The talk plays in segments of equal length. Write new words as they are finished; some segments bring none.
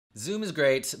Zoom is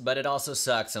great, but it also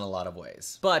sucks in a lot of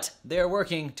ways. But they're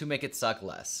working to make it suck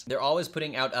less. They're always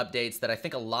putting out updates that I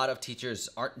think a lot of teachers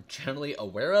aren't generally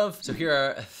aware of. So here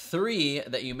are 3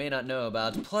 that you may not know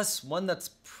about, plus one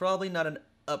that's probably not an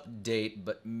update,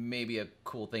 but maybe a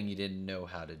cool thing you didn't know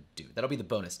how to do. That'll be the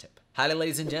bonus tip. Hi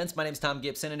ladies and gents, my name's Thom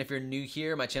Gibson, and if you're new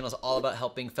here, my channel is all about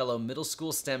helping fellow middle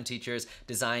school STEM teachers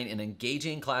design an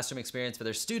engaging classroom experience for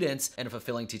their students and a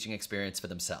fulfilling teaching experience for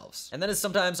themselves. And that is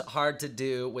sometimes hard to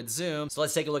do with Zoom, so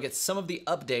let's take a look at some of the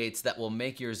updates that will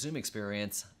make your Zoom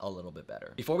experience a little bit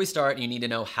better. Before we start, you need to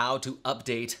know how to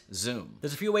update Zoom.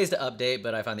 There's a few ways to update,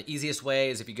 but I find the easiest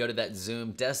way is if you go to that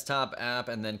Zoom desktop app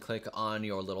and then click on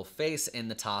your little face in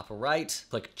the top right,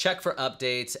 click check for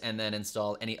updates, and then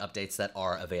install any updates that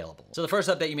are available. So the first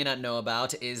update you may not know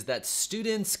about is that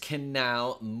students can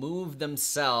now move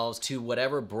themselves to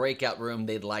whatever breakout room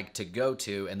they'd like to go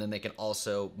to, and then they can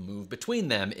also move between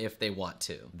them if they want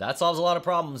to. That solves a lot of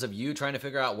problems of you trying to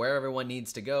figure out where everyone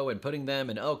needs to go and putting them,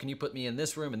 and oh, can you put me in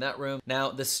this room and that room? Now,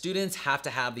 the students have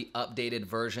to have the updated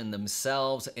version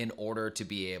themselves in order to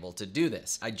be able to do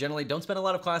this. I generally don't spend a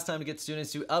lot of class time to get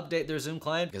students to update their Zoom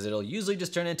client because it'll usually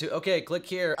just turn into, okay, click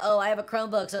here. Oh, I have a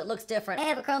Chromebook, so it looks different. I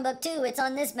have a Chromebook too, it's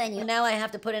on this menu. Now I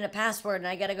have to put in a password and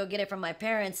I gotta go get it from my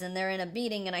parents and they're in a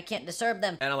meeting and I can't disturb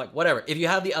them. And I'm like, whatever. If you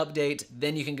have the update,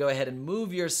 then you can go ahead and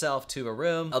move yourself to a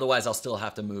room. Otherwise, I'll still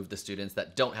have to move the students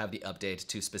that don't have the update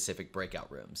to specific breakout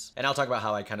rooms. And I'll talk about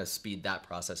how I kind of speed that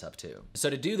process up too. So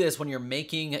to do this, when you're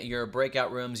making your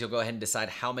breakout rooms, you'll go ahead and decide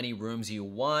how many rooms you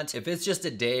want. If it's just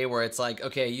a day where it's like,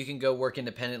 okay, you can go work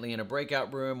independently in a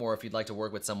breakout room, or if you'd like to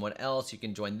work with someone else, you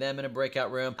can join them in a breakout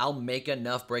room. I'll make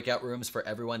enough breakout rooms for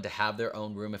everyone to have their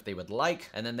own room if they would like,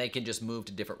 and then they can just move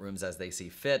to different rooms as they see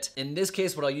fit. In this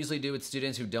case, what I'll usually do with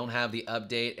students who don't have the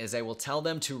update is I will tell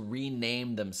them to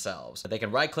rename themselves. They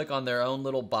can right click on their own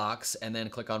little box and then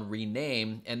click on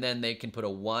rename, and then they can put a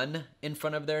 1 in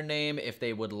front of their name if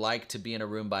they would like to be in a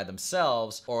room by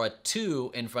themselves, or a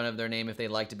 2 in front of their name if they'd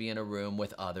like to be in a room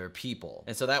with other people.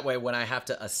 And so that way, when I have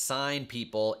to assign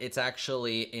people, it's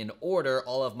actually in order.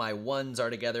 All of my 1s are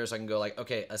together, so I can go like,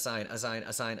 okay, assign, assign,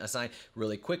 assign, assign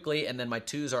really quickly, and then my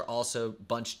 2s are also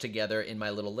bunched together in my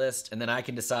little list, and then I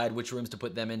can decide which rooms to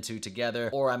put them into together.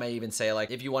 Or I may even say,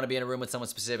 like, if you want to be in a room with someone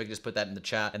specific, just put that in the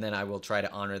chat, and then I will try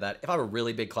to honor that. If I have a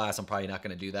really big class, I'm probably not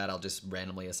going to do that. I'll just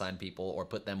randomly assign people or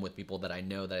put them with people that I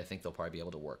know that I think they'll probably be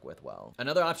able to work with well.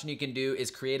 Another option you can do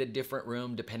is create a different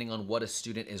room depending on what a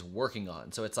student is working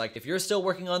on. So it's like, if you're still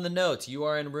working on the notes, you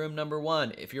are in room number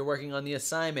 1. If you're working on the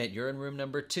assignment, you're in room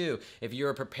number 2. If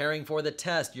you're preparing for the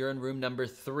test, you're in room number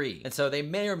 3. And so they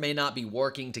may or may not be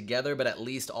working together, but at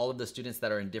least all of the students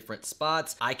that are in different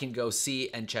spots, I can go see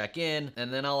and check in.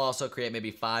 And then I'll also create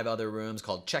maybe 5 other rooms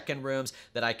called check-in rooms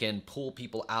that I can pull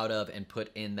people out of and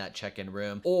put in that check-in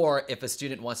room. Or if a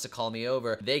student wants to call me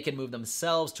over, they can move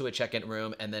themselves to a check-in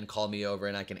room and then call me over,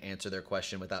 and I can answer their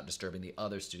question without disturbing the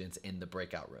other students in the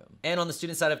breakout room. And on the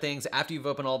student side of things, after you've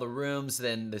opened all the rooms,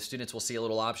 then the students will see a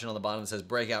little option on the bottom that says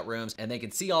breakout rooms, and they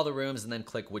can see all the rooms and then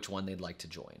click which one they'd like to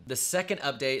join. The second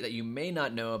update that you may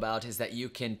not know about is that you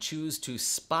can choose to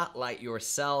spotlight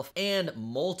yourself and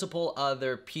multiple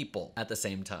other people at the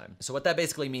same time. So what that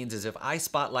basically means is if I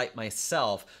spotlight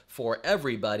myself for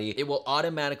everybody, it will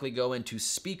automatically go into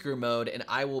speaker mode and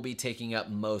I will be taking up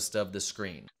most of the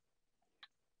screen.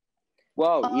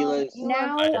 Whoa, Ela's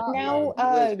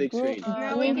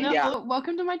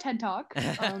welcome to my TED Talk.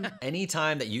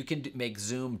 Anytime that you can make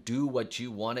Zoom do what you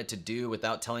want it to do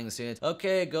without telling the students,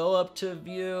 okay, go up to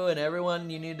view, and everyone,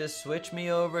 you need to switch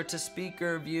me over to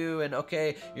speaker view, and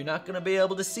okay, you're not gonna be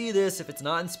able to see this if it's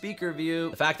not in speaker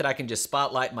view. The fact that I can just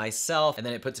spotlight myself and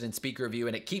then it puts it in speaker view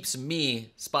and it keeps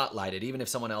me spotlighted even if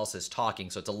someone else is talking,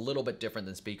 so it's a little bit different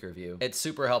than speaker view. It's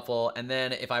super helpful. And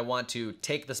then if I want to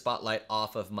take the spotlight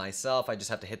off of myself, I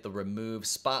just have to hit the remove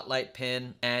spotlight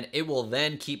pin, and it will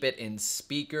then keep it in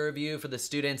speaker view for the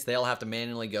students. They'll have to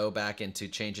manually go back and to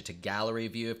change it to gallery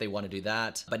view if they want to do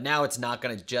that. But now it's not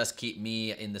going to just keep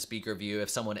me in the speaker view.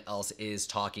 If someone else is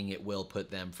talking, it will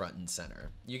put them front and center.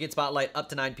 You can spotlight up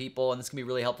to 9 people, and this can be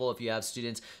really helpful if you have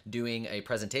students doing a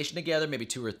presentation together, maybe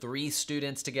 2 or 3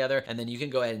 students together, and then you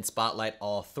can go ahead and spotlight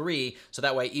all 3. So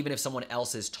that way, even if someone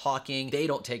else is talking, they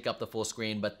don't take up the full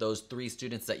screen, but those 3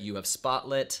 students that you have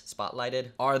spotlighted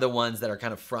are the ones that are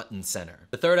kind of front and center.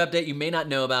 The third update you may not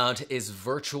know about is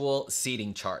virtual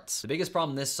seating charts. The biggest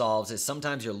problem this solves is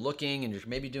sometimes you're looking and you're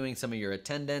maybe doing some of your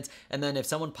attendance, and then if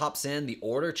someone pops in, the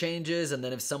order changes, and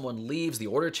then if someone leaves, the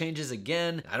order changes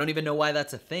again. I don't even know why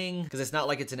that's a thing, because it's not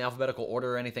like it's in alphabetical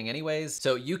order or anything anyways.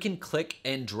 So you can click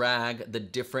and drag the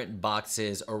different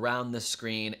boxes around the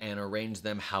screen and arrange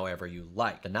them however you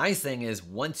like. The nice thing is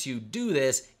once you do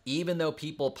this, even though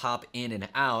people pop in and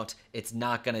out, it's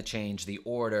not gonna change the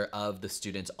order of the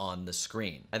students on the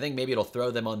screen. I think maybe it'll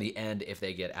throw them on the end if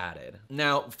they get added.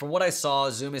 Now, from what I saw,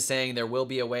 Zoom is saying there will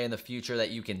be a way in the future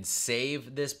that you can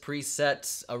save this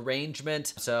preset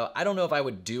arrangement. So I don't know if I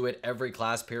would do it every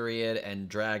class period and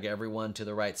drag everyone to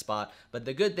the right spot. But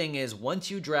the good thing is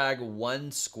once you drag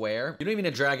one square, you don't even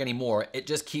need to drag anymore. It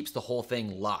just keeps the whole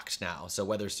thing locked now. So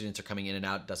whether students are coming in and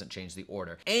out, it doesn't change the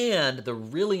order. And the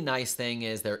really nice thing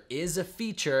is there is a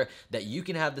feature that you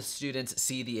can have the students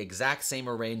see the exact same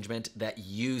arrangement that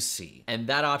you see. And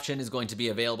that option is going to be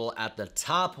available at the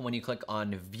top when you click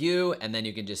on view, and then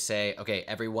you can just say, okay,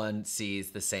 everyone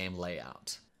sees the same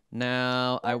layout.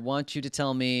 Now, I want you to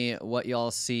tell me what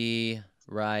y'all see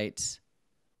right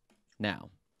now.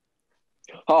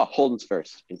 Oh, Holden's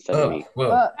first instead of me.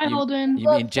 Hi, Holden. You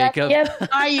mean Jacob? Yep,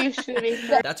 I used to be.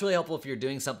 That's really helpful if you're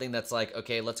doing something that's like,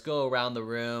 okay, let's go around the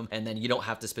room, and then you don't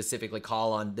have to specifically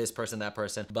call on this person, that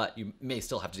person, but you may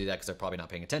still have to do that because they're probably not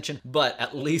paying attention, but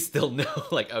at least they'll know,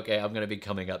 like, okay, I'm gonna be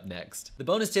coming up next. The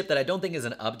bonus tip that I don't think is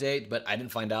an update, but I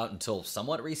didn't find out until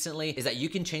somewhat recently, is that you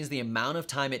can change the amount of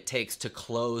time it takes to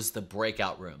close the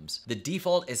breakout rooms. The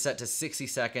default is set to 60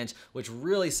 seconds, which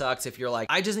really sucks if you're like,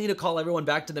 I just need to call everyone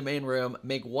back to the main room,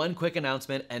 make one quick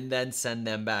announcement, and then send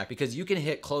them back, because you can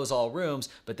hit close all rooms,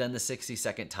 but then the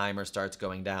 60-second timer starts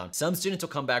going down. Some students will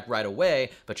come back right away,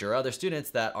 but your other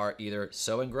students that are either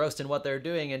so engrossed in what they're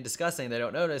doing and discussing they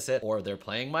don't notice it, or they're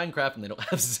playing Minecraft and they don't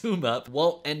have Zoom up,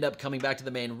 won't end up coming back to the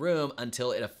main room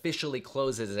until it officially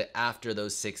closes it after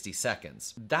those 60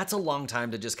 seconds. That's a long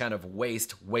time to just kind of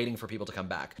waste waiting for people to come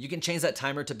back. You can change that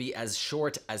timer to be as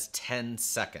short as 10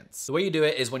 seconds. The way you do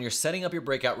it is when you're setting up your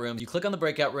breakout rooms, you click on the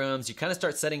breakout rooms, you kind of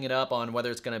start setting it up on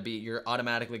whether it's going to be you're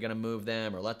automatically going to move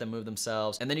them or let them move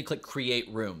themselves, and then you click create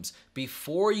rooms.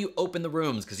 Before you open the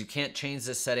rooms, because you can't change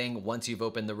this setting once you've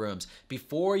opened the rooms,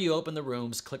 before you open the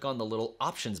rooms, click on the little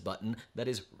options button that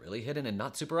is really hidden and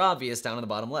not super obvious down in the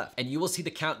bottom left, and you will see the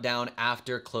countdown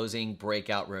after closing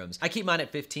breakout rooms. I keep mine at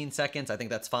 15 seconds. I think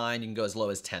that's fine. You can go as low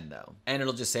as 10 though, and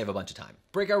it'll just save a bunch of time.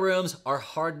 Breakout rooms are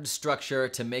hard to structure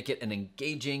to make it an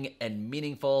engaging and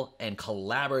meaningful and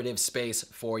collaborative space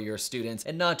for your students,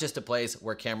 and not just a place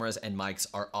where cameras and mics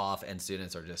are off and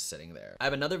students are just sitting there. I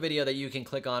have another video that you can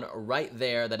click on right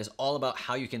there that is all about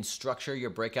how you can structure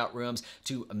your breakout rooms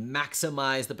to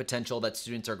maximize the potential that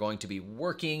students are going to be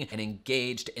working and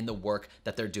engaged in the work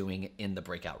that they're doing in the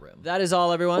breakout room. That is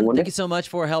all, everyone. Thank you so much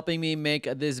for helping me make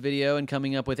this video and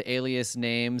coming up with alias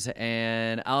names,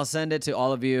 and I'll send it to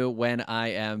all of you when I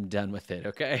am done with it,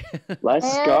 okay?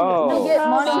 Let's go. You'll get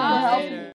money for helping.